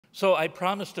So I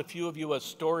promised a few of you a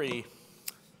story,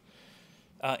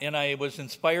 and I was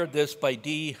inspired this by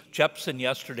Dee Jepson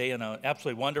yesterday in an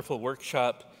absolutely wonderful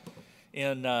workshop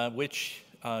in which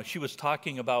she was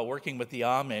talking about working with the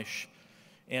Amish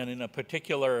and in a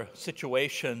particular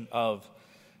situation of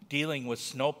dealing with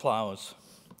snowplows.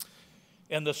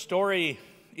 And the story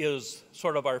is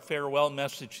sort of our farewell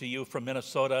message to you from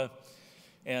Minnesota.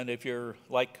 And if you're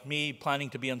like me, planning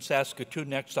to be in Saskatoon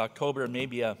next October,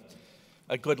 maybe a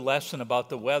good lesson about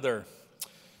the weather.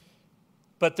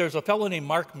 But there's a fellow named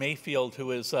Mark Mayfield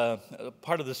who is a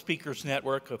part of the Speakers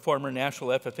Network, a former National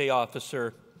FFA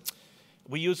officer.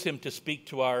 We use him to speak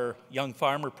to our Young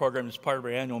Farmer program as part of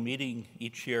our annual meeting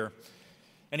each year.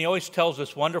 And he always tells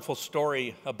this wonderful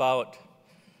story about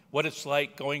what it's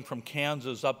like going from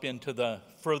Kansas up into the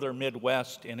further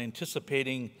Midwest and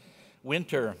anticipating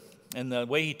winter. And the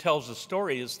way he tells the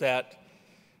story is that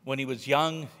when he was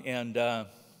young and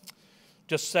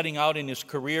just setting out in his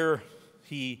career,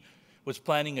 he was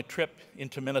planning a trip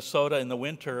into Minnesota in the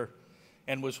winter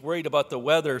and was worried about the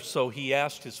weather, so he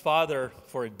asked his father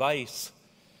for advice.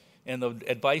 And the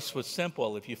advice was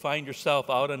simple. If you find yourself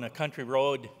out on a country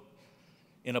road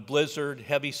in a blizzard,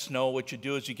 heavy snow, what you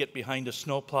do is you get behind a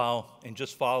snowplow and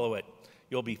just follow it.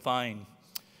 You'll be fine.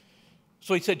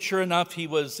 So he said, sure enough, he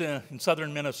was in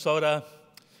southern Minnesota,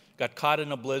 got caught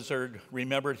in a blizzard,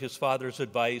 remembered his father's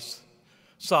advice,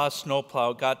 saw a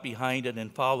snowplow, got behind it,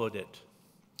 and followed it.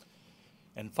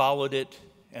 And followed it,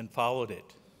 and followed it.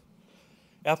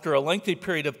 After a lengthy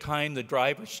period of time, the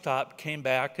driver stopped, came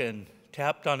back, and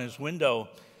tapped on his window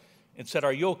and said,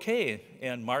 "Are you okay?"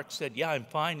 And Mark said, "Yeah, I'm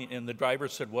fine." And the driver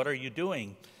said, "What are you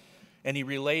doing?" And he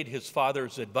relayed his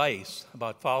father's advice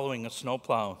about following a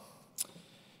snowplow.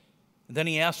 And then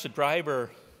he asked the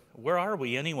driver, "Where are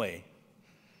we anyway?"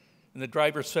 And the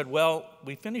driver said, "Well,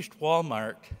 we finished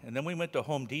Walmart, and then we went to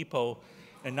Home Depot,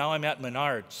 and now I'm at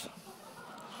Menards."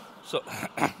 So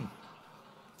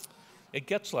it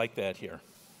gets like that here.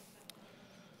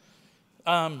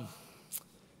 I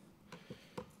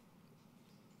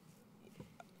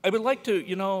would like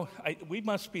to, we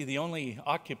must be the only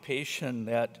occupation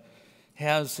that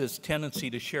has this tendency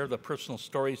to share the personal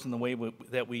stories in the way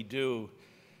that we do.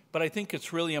 But I think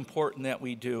it's really important that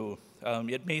we do.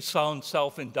 It may sound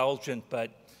self-indulgent,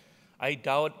 but I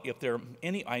doubt if there are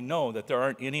any, I know that there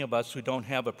aren't any of us who don't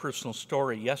have a personal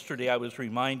story. Yesterday I was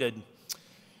reminded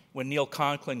when Neil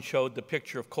Conklin showed the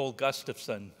picture of Cole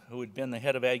Gustafson, who had been the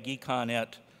head of Ag Econ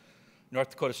at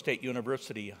North Dakota State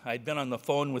University. I'd been on the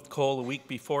phone with Cole a week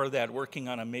before that working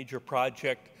on a major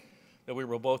project that we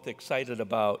were both excited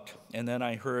about. And then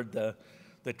I heard the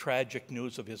tragic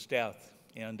news of his death.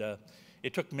 And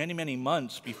it took many, many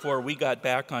months before we got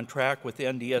back on track with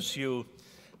NDSU,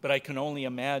 but I can only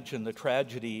imagine the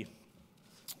tragedy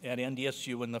at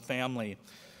NDSU and the family.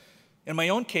 In my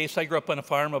own case, I grew up on a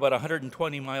farm about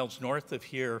 120 miles north of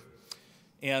here,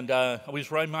 and I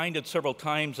was reminded several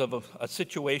times of a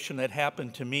situation that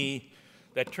happened to me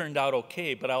that turned out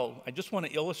okay, but I just want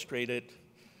to illustrate it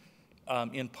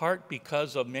in part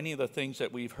because of many of the things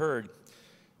that we've heard.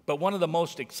 But one of the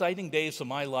most exciting days of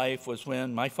my life was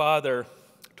when my father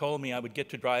told me I would get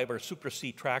to drive our Super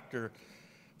C tractor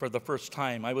for the first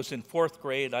time. I was in 4th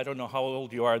grade. I don't know how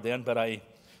old you are then, but I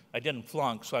didn't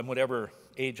flunk, so I'm whatever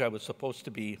age I was supposed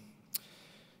to be.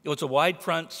 It was a wide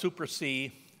front Super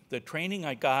C. The training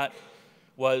I got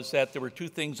was that there were two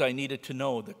things I needed to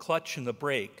know, the clutch and the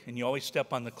brake, and you always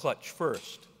step on the clutch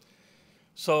first.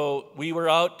 So we were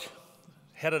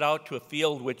headed out to a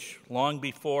field which long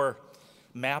before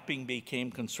mapping became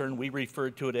concerned, we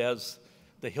referred to it as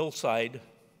the hillside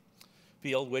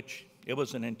field, which it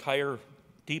was an entire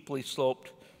deeply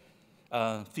sloped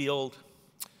field.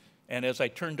 And as I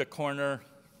turned a corner,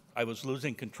 I was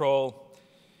losing control,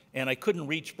 and I couldn't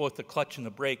reach both the clutch and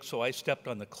the brake, so I stepped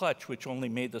on the clutch, which only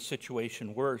made the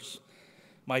situation worse.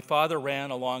 My father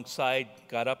ran alongside,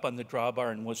 got up on the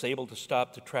drawbar, and was able to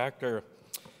stop the tractor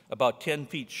about 10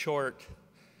 feet short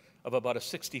of about a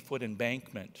 60-foot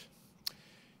embankment.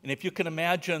 And if you can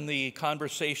imagine the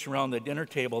conversation around the dinner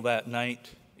table that night,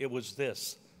 it was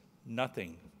this: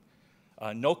 nothing.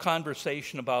 No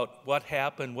conversation about what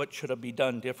happened, what should have been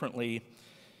done differently.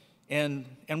 And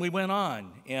we went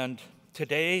on. And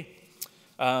today,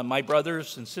 my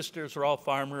brothers and sisters are all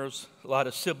farmers, a lot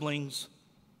of siblings.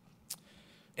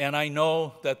 And I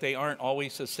know that they aren't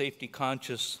always as safety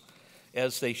conscious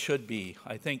as they should be.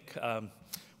 I think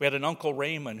we had an Uncle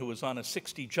Raymond who was on a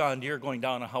 60 John Deere going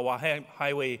down a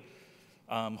highway,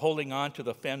 holding on to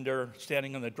the fender,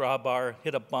 standing on the drawbar,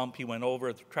 hit a bump, he went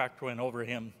over, the tractor went over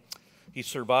him. He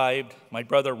survived. My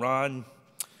brother Ron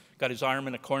got his arm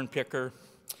in a corn picker.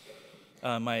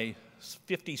 My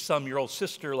 50-some-year-old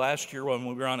sister last year when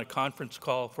we were on a conference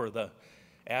call for the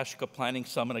ASHCA Planning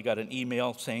Summit. I got an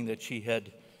email saying that she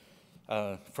had,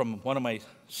 from one of my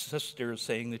sisters,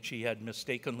 saying that she had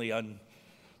mistakenly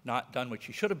not done what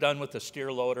she should have done with the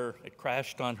steer loader. It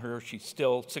crashed on her. She's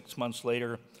still, 6 months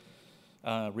later,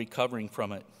 recovering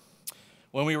from it.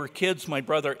 When we were kids, my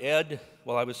brother Ed,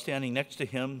 while I was standing next to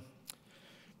him,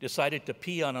 decided to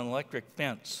pee on an electric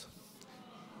fence.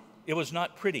 It was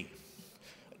not pretty.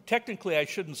 Technically, I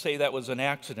shouldn't say that was an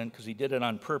accident because he did it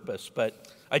on purpose,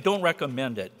 but I don't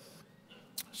recommend it.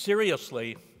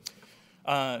 Seriously,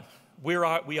 we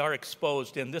are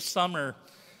exposed. And this summer,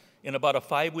 in about a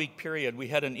 5-week period, we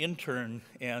had an intern,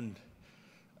 and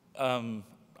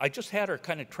I just had her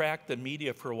kind of track the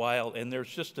media for a while, and there's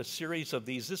just a series of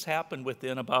these. This happened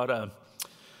within about a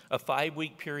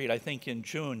 5-week period, I think in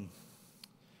June.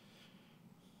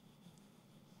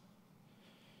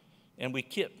 And we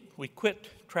quit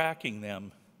tracking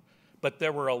them, but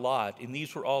there were a lot, and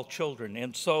these were all children.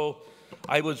 And so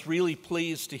I was really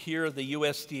pleased to hear the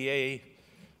USDA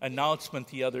announcement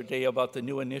the other day about the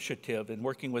new initiative and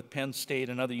working with Penn State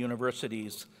and other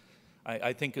universities.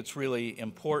 I think it's really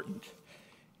important.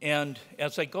 And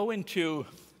as I go into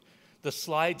the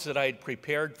slides that I had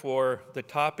prepared for the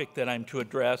topic that I'm to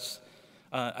address,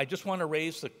 I just want to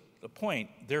raise the point.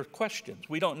 There are questions.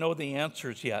 We don't know the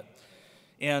answers yet.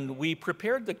 And we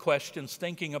prepared the questions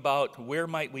thinking about where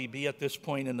might we be at this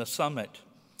point in the summit.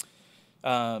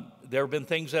 There have been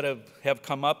things that have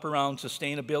come up around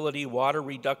sustainability, water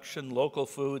reduction, local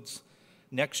foods,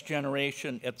 next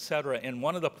generation, et cetera. And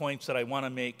one of the points that I want to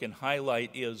make and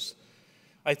highlight is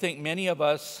I think many of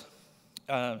us,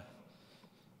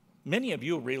 many of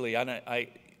you really,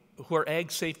 who are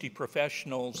ag safety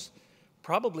professionals,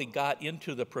 probably got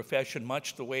into the profession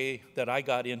much the way that I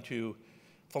got into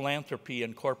philanthropy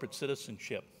and corporate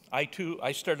citizenship.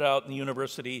 I started out in the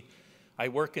university. I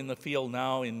work in the field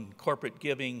now in corporate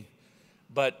giving,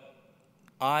 but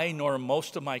I nor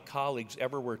most of my colleagues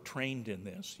ever were trained in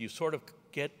this. You sort of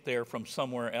get there from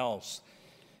somewhere else.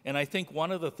 And I think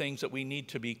one of the things that we need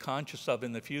to be conscious of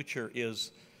in the future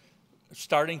is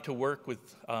starting to work with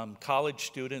college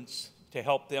students to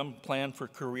help them plan for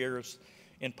careers,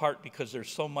 in part because there's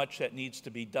so much that needs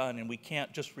to be done, and we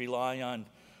can't just rely on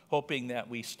hoping that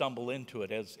we stumble into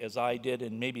it, as I did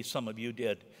and maybe some of you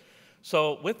did.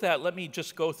 So with that, let me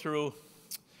just go through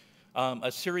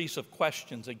a series of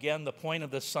questions. Again, the point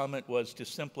of this summit was to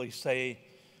simply say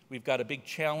we've got a big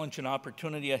challenge and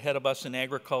opportunity ahead of us in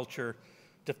agriculture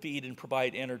to feed and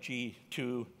provide energy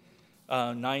to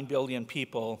 9 billion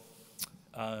people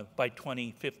by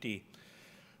 2050.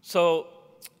 So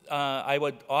I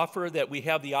would offer that we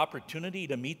have the opportunity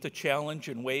to meet the challenge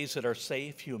in ways that are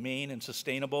safe, humane, and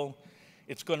sustainable.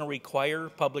 It's going to require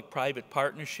public-private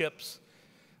partnerships.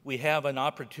 We have an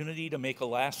opportunity to make a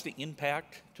lasting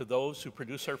impact to those who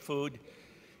produce our food,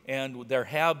 and there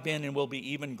have been and will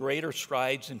be even greater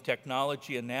strides in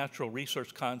technology and natural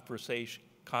resource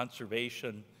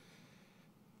conservation,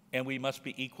 and we must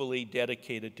be equally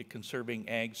dedicated to conserving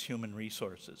ag's human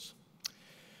resources.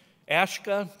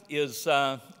 ASHCA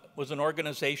was an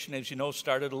organization, as you know,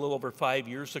 started a little over 5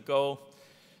 years ago,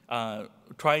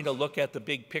 trying to look at the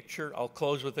big picture. I'll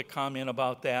close with a comment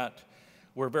about that.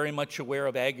 We're very much aware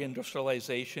of ag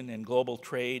industrialization and global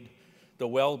trade. The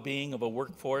well-being of a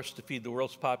workforce to feed the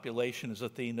world's population is a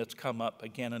theme that's come up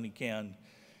again and again.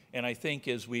 And I think,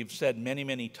 as we've said many,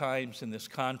 many times in this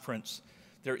conference,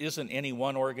 there isn't any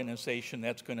one organization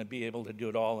that's going to be able to do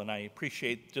it all. And I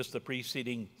appreciate just the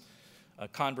preceding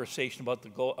conversation about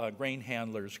the grain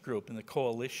handlers group and the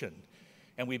coalition.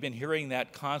 And we've been hearing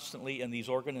that constantly, and these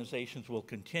organizations will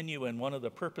continue. And one of the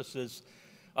purposes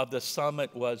of the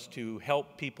summit was to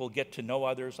help people get to know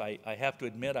others. I have to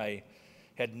admit, I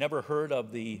had never heard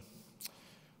of the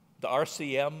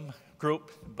RCM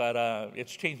group, but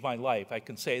it's changed my life. I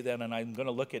can say that, and I'm going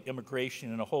to look at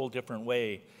immigration in a whole different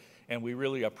way. And we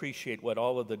really appreciate what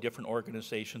all of the different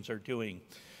organizations are doing.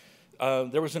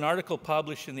 There was an article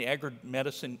published in the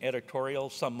Agri-Medicine editorial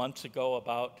some months ago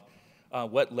about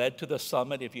what led to the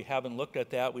summit. If you haven't looked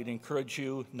at that, we'd encourage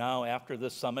you now after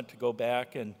this summit to go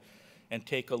back and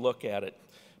take a look at it.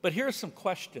 But here are some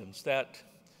questions that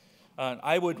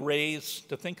I would raise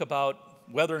to think about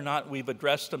whether or not we've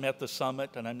addressed them at the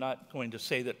summit. And I'm not going to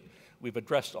say that we've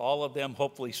addressed all of them,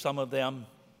 hopefully some of them,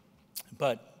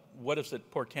 but what does it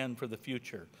portend for the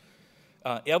future?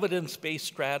 Evidence-based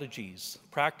strategies,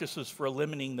 practices for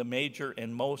eliminating the major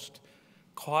and most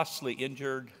costly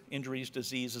injuries,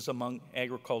 diseases among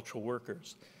agricultural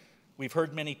workers. We've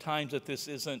heard many times that this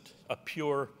isn't a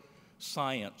pure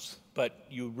science, but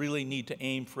you really need to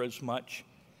aim for as much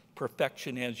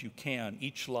perfection as you can.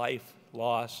 Each life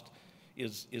lost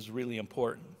is really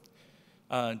important.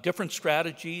 Different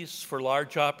strategies for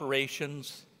large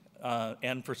operations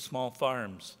and for small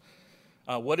farms.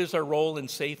 What is our role in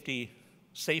safely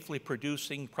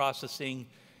producing, processing,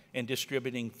 and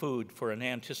distributing food for an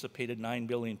anticipated 9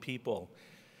 billion people?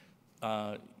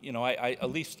 At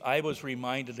least I was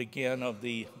reminded again of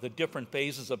the different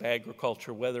phases of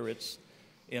agriculture, whether it's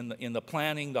in the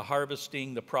planning, the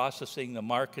harvesting, the processing, the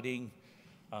marketing,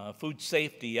 food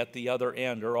safety at the other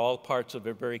end are all parts of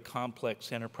a very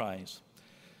complex enterprise.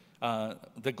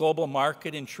 The global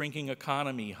market and shrinking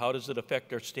economy, how does it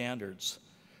affect our standards?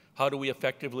 How do we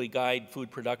effectively guide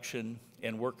food production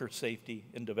and worker safety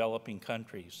in developing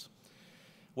countries?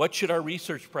 What should our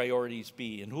research priorities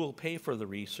be, and who will pay for the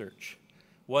research?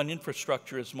 What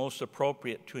infrastructure is most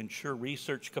appropriate to ensure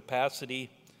research capacity,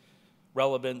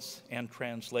 relevance, and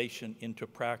translation into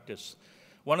practice?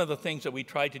 One of the things that we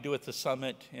tried to do at the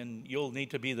summit, and you'll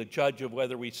need to be the judge of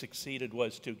whether we succeeded,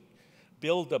 was to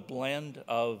build a blend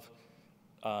of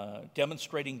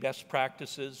demonstrating best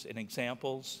practices and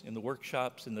examples in the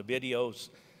workshops, in the videos,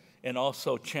 and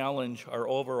also challenge our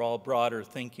overall broader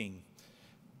thinking,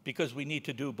 because we need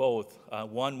to do both.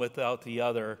 One without the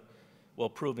other will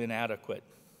prove inadequate.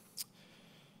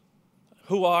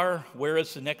 Where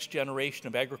is the next generation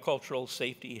of agricultural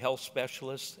safety health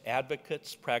specialists,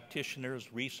 advocates,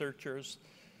 practitioners, researchers?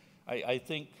 I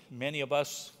think many of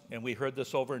us, and we heard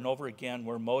this over and over again,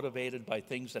 we're motivated by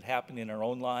things that happen in our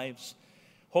own lives.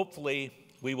 Hopefully,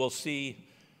 we will see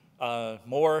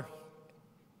more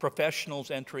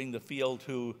professionals entering the field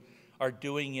who are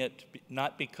doing it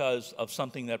not because of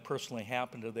something that personally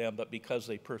happened to them, but because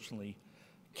they personally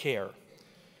care.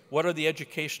 What are the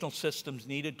educational systems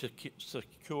needed to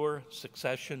secure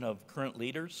succession of current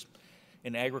leaders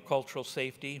in agricultural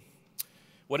safety?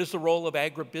 What is the role of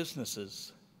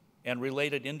agribusinesses and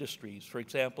related industries, for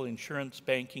example, insurance,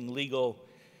 banking, legal,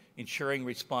 ensuring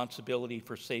responsibility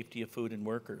for safety of food and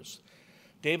workers?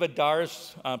 David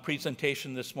Darr's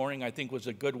presentation this morning, I think, was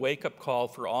a good wake-up call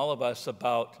for all of us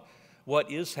about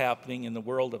what is happening in the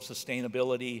world of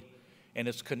sustainability and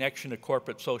its connection to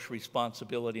corporate social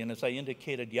responsibility. And as I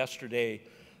indicated yesterday,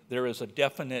 there is a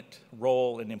definite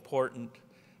role and important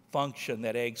function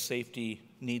that ag safety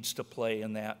needs to play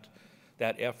in that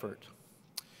effort.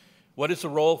 What is the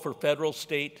role for federal,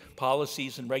 state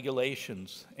policies and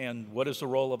regulations? And what is the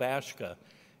role of ASHCA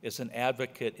as an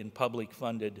advocate in publicly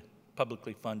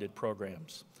funded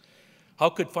programs? How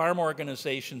could farm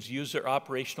organizations use their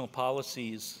operational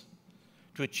policies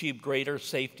to achieve greater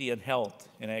safety and health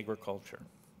in agriculture?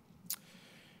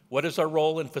 What is our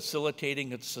role in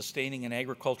facilitating and sustaining an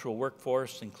agricultural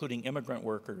workforce, including immigrant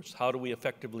workers? How do we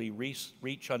effectively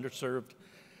reach underserved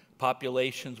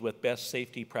populations with best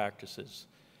safety practices?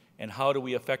 And how do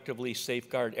we effectively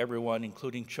safeguard everyone,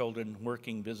 including children,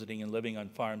 working, visiting, and living on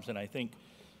farms? And I think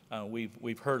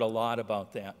we've heard a lot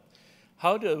about that.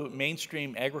 How do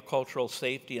mainstream agricultural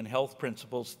safety and health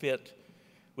principles fit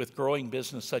with growing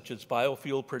business such as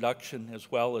biofuel production,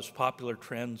 as well as popular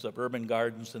trends of urban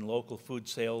gardens and local food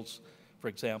sales, for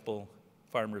example,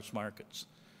 farmers markets?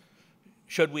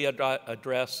 Should we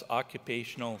address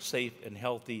occupational safe and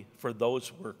healthy for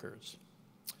those workers?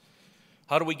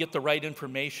 How do we get the right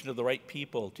information to the right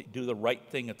people to do the right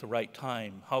thing at the right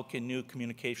time? How can new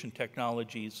communication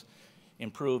technologies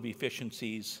improve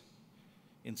efficiencies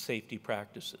in safety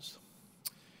practices?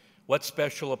 What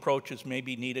special approaches may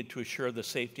be needed to assure the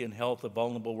safety and health of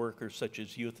vulnerable workers such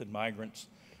as youth and migrants,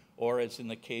 or as in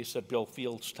the case that Bill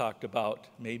Fields talked about,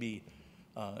 maybe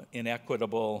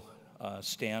inequitable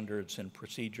standards and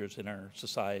procedures in our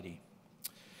society?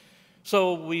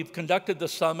 So we've conducted the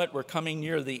summit. We're coming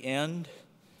near the end.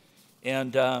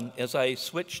 And as I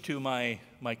switch to my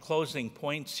closing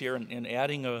points here and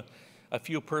adding a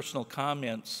few personal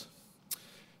comments,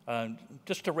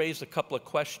 just to raise a couple of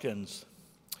questions.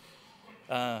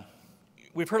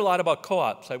 We've heard a lot about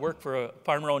co-ops. I work for a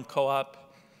farmer-owned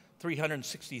co-op,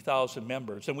 360,000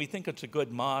 members, and we think it's a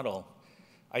good model.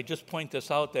 I just point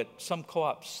this out that some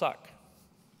co-ops suck.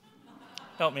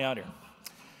 Help me out here.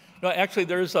 No, actually,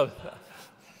 there's a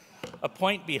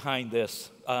point behind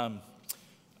this.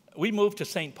 We moved to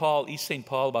St. Paul, East St.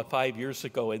 Paul, about 5 years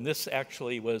ago, and this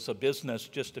actually was a business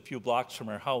just a few blocks from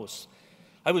our house.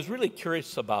 I was really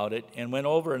curious about it and went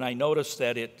over, and I noticed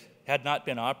that it had not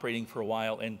been operating for a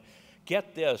while. And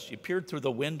get this, you peered through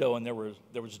the window, and there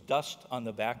was dust on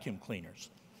the vacuum cleaners.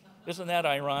 Isn't that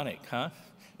ironic, huh?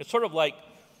 It's sort of like,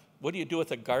 what do you do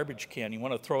with a garbage can? You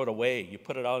want to throw it away. You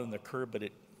put it out on the curb, but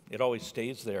it always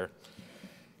stays there.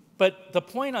 But the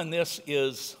point on this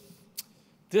is,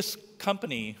 this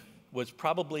company was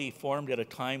probably formed at a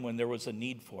time when there was a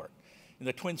need for it. In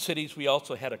the Twin Cities, we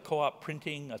also had a co-op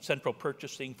printing, a central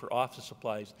purchasing for office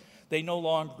supplies. They no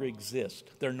longer exist.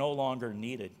 They're no longer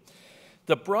needed.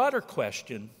 The broader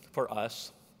question for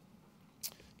us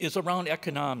is around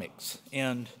economics.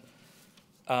 And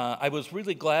I was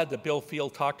really glad that Bill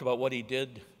Field talked about what he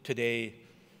did today,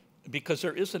 because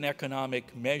there is an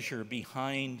economic measure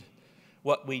behind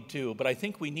what we do, but I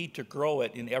think we need to grow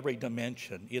it in every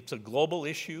dimension. It's a global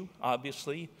issue,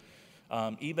 obviously.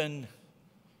 Even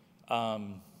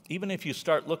if you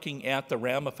start looking at the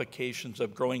ramifications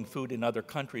of growing food in other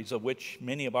countries, of which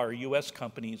many of our U.S.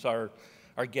 companies are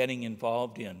getting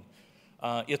involved in,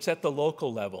 it's at the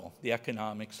local level, the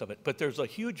economics of it. But there's a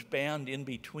huge band in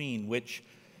between, which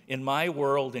in my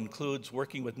world includes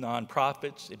working with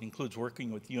nonprofits, it includes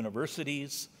working with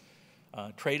universities,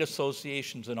 trade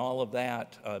associations and all of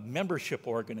that, membership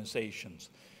organizations.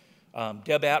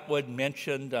 Deb Atwood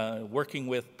mentioned working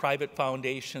with private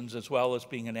foundations as well as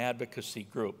being an advocacy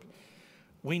group.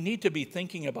 We need to be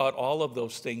thinking about all of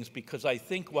those things, because I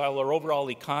think while our overall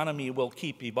economy will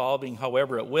keep evolving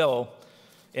however it will,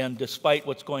 and despite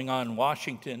what's going on in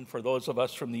Washington, for those of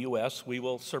us from the U.S., we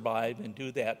will survive and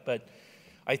do that. But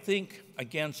I think,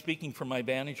 again, speaking from my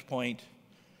vantage point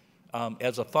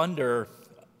as a funder,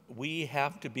 we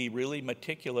have to be really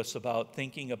meticulous about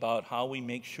thinking about how we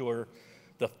make sure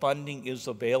the funding is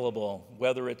available,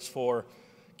 whether it's for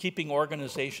keeping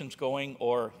organizations going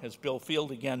or, as Bill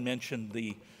Field again mentioned,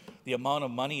 the amount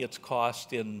of money it's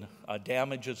cost in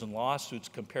damages and lawsuits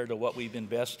compared to what we've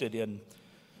invested in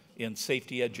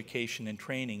safety education and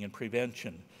training and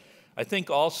prevention. I think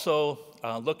also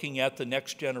looking at the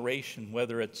next generation,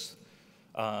 whether it's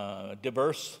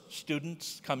diverse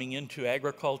students coming into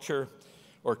agriculture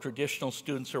or traditional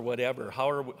students or whatever, how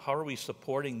are we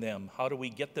supporting them? How do we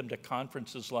get them to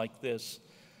conferences like this?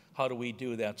 How do we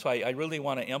do that? So I really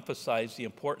want to emphasize the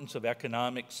importance of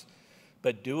economics,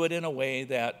 but do it in a way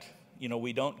that, you know,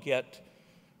 we don't get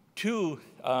too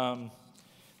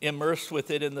immersed with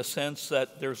it in the sense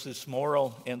that there's this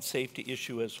moral and safety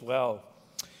issue as well.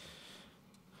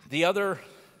 The other,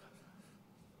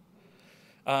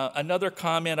 another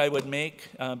comment I would make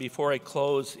before I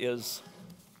close is,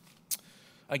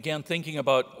 again, thinking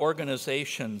about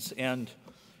organizations, and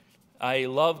I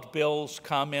loved Bill's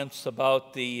comments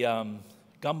about the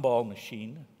gumball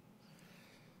machine.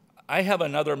 I have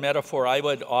another metaphor I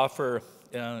would offer,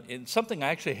 in something I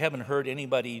actually haven't heard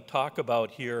anybody talk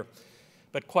about here,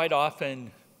 but quite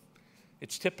often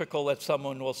it's typical that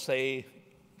someone will say,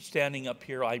 standing up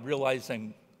here, I realize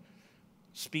I'm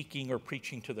speaking or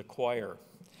preaching to the choir.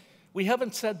 We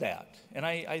haven't said that, and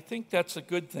I think that's a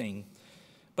good thing.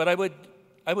 But I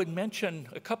would mention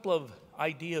a couple of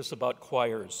ideas about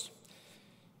choirs.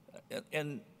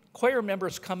 And choir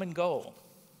members come and go.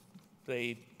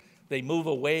 They move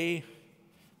away,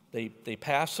 they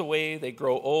pass away, they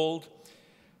grow old.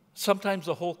 Sometimes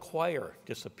the whole choir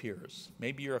disappears.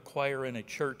 Maybe you're a choir in a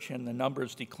church and the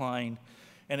numbers decline.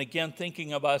 And again,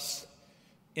 thinking of us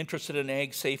interested in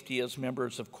ag safety as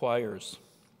members of choirs.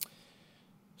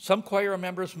 Some choir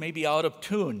members may be out of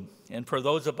tune, and for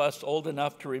those of us old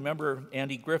enough to remember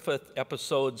Andy Griffith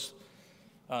episodes,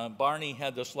 Barney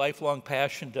had this lifelong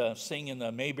passion to sing in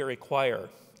the Mayberry Choir,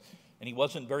 and he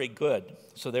wasn't very good.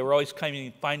 So they were always kind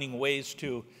of finding ways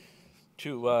to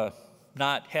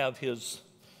not have him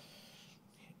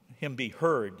be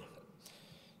heard.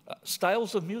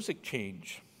 Styles of music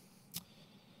change.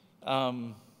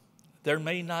 There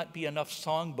may not be enough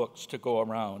songbooks to go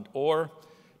around, or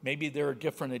maybe there are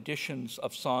different editions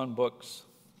of songbooks,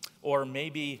 or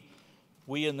maybe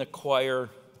we in the choir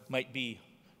might be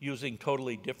using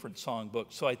totally different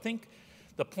songbooks. So I think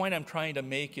the point I'm trying to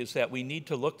make is that we need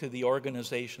to look to the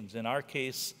organizations. In our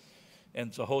case,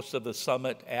 and the host of the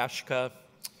summit, ASHCA,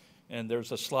 and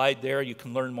there's a slide there. You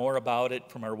can learn more about it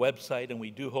from our website, and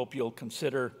we do hope you'll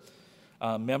consider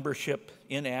membership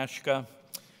in ASHCA.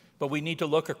 But we need to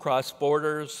look across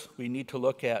borders. We need to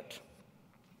look at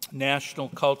national,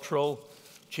 cultural,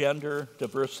 gender,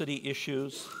 diversity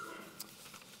issues,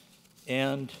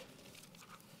 and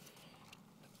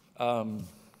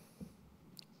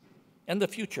the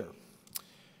future.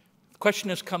 The question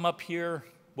has come up here,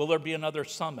 will there be another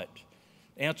summit?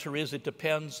 The answer is it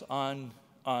depends on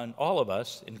all of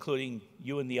us, including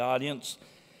you in the audience,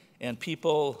 and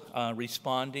people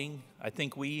responding. I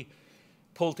think we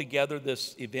pulled together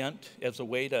this event as a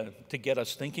way to get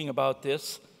us thinking about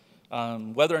this.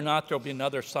 Whether or not there'll be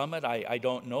another summit, I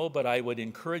don't know, but I would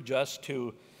encourage us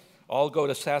to all go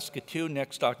to Saskatoon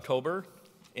next October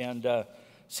and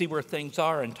see where things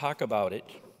are and talk about it.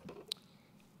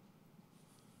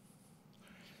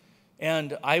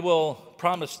 And I will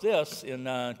promise this, in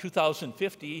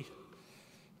 2050,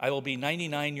 I will be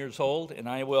 99 years old, and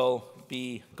I will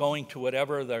be going to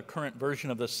whatever the current version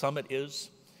of the summit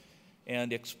is,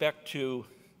 and expect to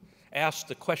ask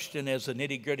the question as the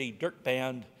Nitty Gritty Dirt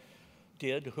Band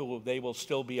did, they will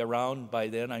still be around by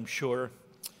then, I'm sure.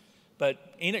 But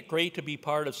ain't it great to be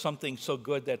part of something so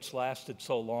good that's lasted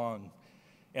so long?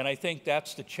 And I think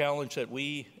that's the challenge that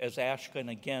we as ASHCA, and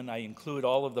again, I include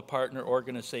all of the partner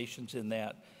organizations in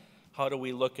that. How do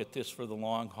we look at this for the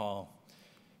long haul?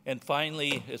 And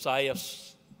finally, as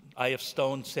I.F.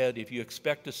 Stone said, if you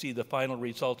expect to see the final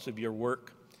results of your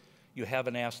work, you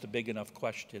haven't asked a big enough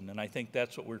question. And I think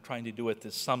that's what we're trying to do at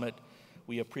this summit.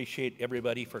 We appreciate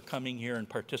everybody for coming here and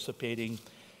participating,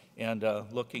 and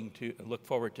look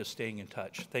forward to staying in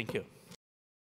touch. Thank you.